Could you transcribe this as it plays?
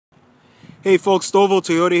Hey folks, Stouffville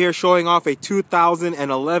Toyota here, showing off a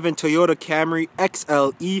 2011 Toyota Camry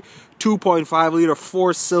XLE 2.5 liter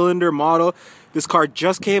 4-cylinder model. This car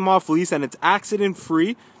just came off lease and it's accident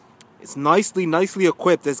free. It's nicely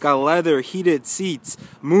equipped. It's got leather, heated seats,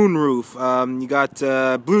 moonroof. You got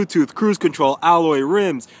Bluetooth, cruise control, alloy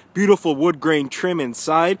rims, beautiful wood grain trim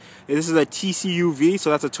inside. This is a TCUV, so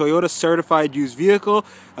that's a Toyota certified used vehicle.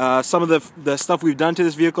 Some of the stuff we've done to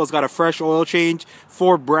this vehicle has got a fresh oil change,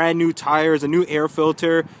 4 brand new tires, a new air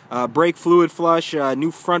filter, brake fluid flush, new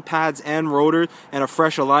front pads and rotors, and a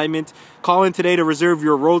fresh alignment. Call in today to reserve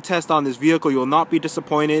your road test on this vehicle. You will not be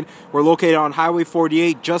disappointed. We're located on Highway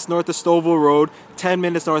 48, just north of Stouffville Road, 10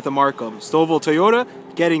 minutes north of Markham. Stouffville Toyota,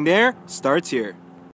 getting there starts here.